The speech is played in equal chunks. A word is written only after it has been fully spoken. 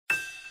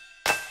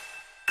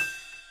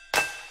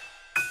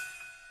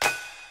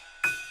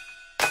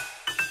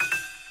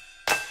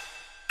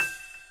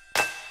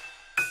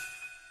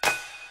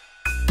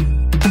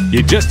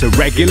You're just a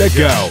regular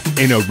girl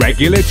in a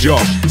regular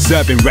job,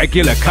 serving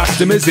regular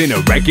customers in a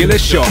regular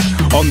shop.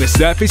 On the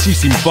surface you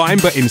seem fine,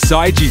 but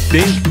inside you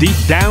think deep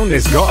down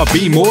there's gotta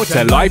be more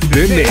to life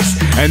than this.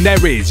 And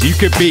there is. You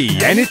could be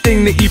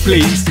anything that you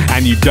please,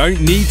 and you don't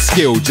need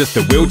skill, just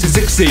the will to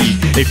succeed.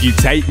 If you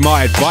take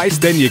my advice,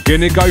 then you're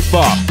gonna go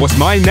far. What's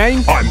my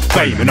name? I'm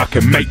Fame, and I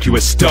can make you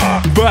a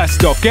star.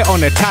 First off, get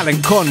on a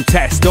talent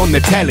contest on the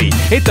telly.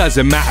 It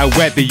doesn't matter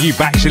whether you've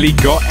actually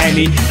got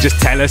any. Just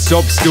tell a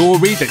sob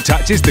story that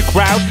touches the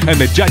crowd, and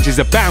the judges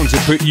are bound to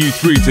put you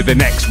through to the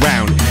next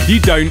round. You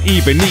don't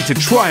even need to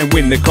try and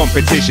win the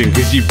competition,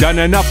 cause you've done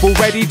enough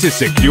already to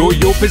secure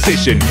your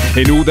position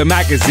in all the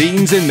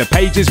magazines and the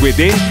pages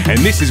within. And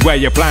this is where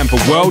your plan for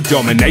world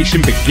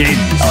domination begins.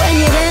 When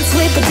you dance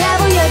with the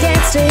devil, you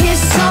dance to his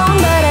song.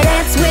 But a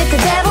dance with the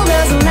devil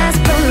doesn't last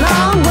for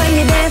long. When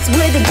you dance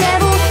with the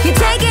devil, you're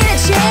taking a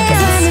chance,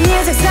 'cause when the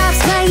music stops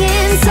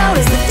playing, so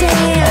does the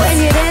dance. When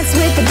you dance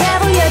with the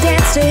devil, you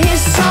dance to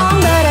his song.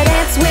 But a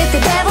dance with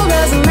the devil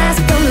doesn't last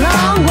for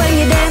long. When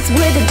you dance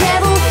with the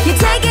devil, you're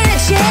taking a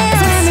chance,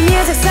 'cause when the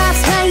music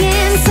stops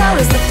playing, so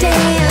does the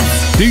dance.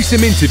 Do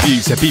some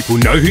interviews so people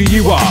know who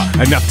you are,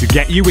 enough to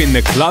get you in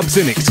the clubs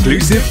and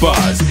exclusive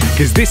bars,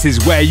 cause this is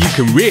where you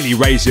can really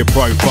raise your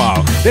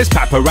profile. There's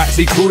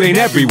paparazzi crawling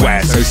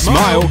everywhere, so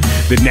smile.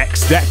 The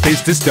next step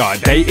is to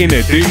start dating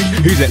a dude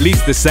who's at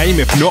least the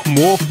same, if not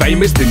more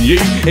famous than you.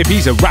 If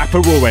he's a rapper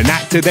or an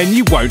actor, then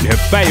you won't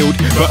have failed.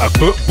 But a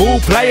football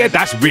player,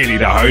 that's really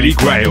the holy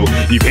grail.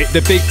 You've hit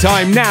the big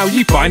time now,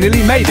 you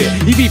finally made it.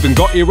 You've even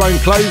got your own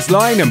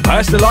clothesline and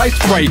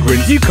personalised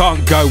fragrance. You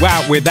can't go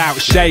out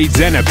without shades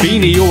and a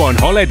beanie, or on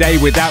holiday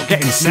without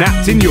getting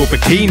snapped in your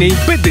bikini.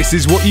 But this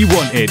is what you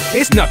wanted.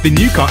 It's nothing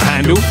you can't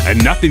handle,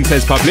 and nothing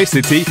says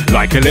publicity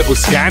like a little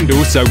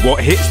scandal. So what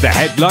hits the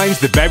headlines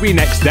the very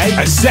next day?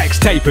 A sex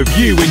tape of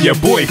you and your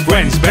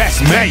boyfriend's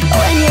best mate.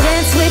 When you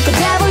dance with the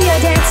devil, you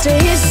dance to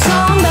his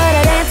song. But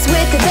a dance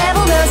with the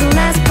devil doesn't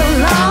last for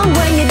long.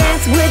 When you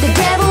dance with the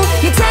devil,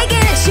 you're taking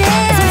a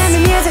chance, 'cause when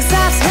the music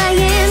stops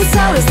playing,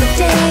 so does the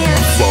dance.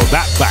 Well,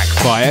 that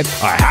backfired,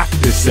 I have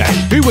to say.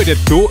 Who would have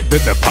thought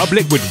that the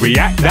public would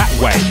react that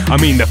way? I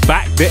mean, the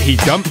fact that he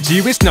dumped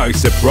you is no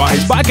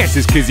surprise, but I guess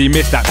it's cause he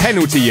missed that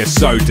penalty you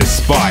so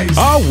despise.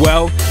 Oh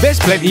well, there's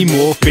plenty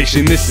more fish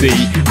in the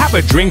sea. Have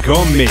a drink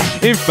on me.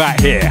 In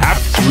fact, here, have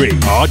 3.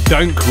 Oh,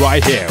 don't cry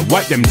here.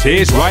 Wipe them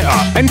tears right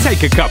up and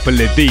take a couple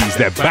of these.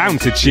 They're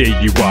bound to cheer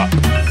you up.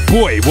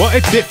 Boy, what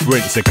a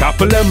difference, a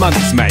couple of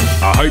months, mate.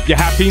 I hope you're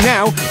happy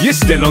now. You're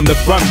still on the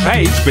front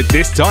page, but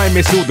this time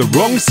it's all the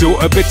wrong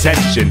sort of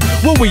attention.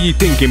 What were you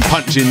thinking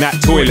punching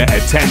that toilet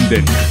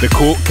attendant? The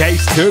court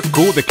case took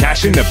all the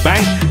cash in the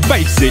bank.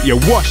 Face it, you're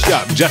washed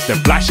up, just a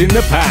flash in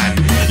the pan.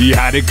 You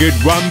had a good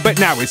run, but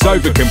now it's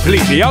over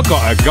completely. I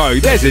gotta go,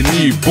 there's a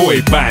new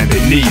boy band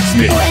that needs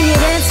me. When you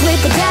dance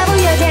with the devil,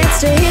 you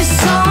dance to his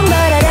song.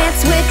 But a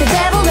dance with the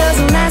devil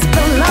doesn't last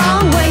for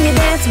long. When you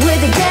dance with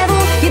the devil,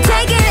 you're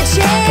taking a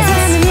chance, 'cause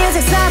when the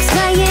music stops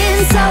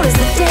playing, so does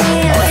the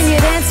dance. When you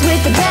dance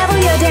with the devil,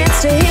 you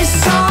dance to his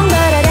song.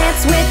 But a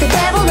dance with the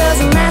devil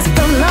doesn't last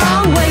for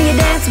long. When you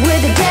dance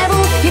with the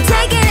devil, you're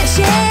taking a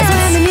chance, 'cause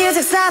when the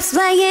music stops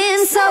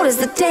playing, so does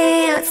the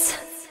dance.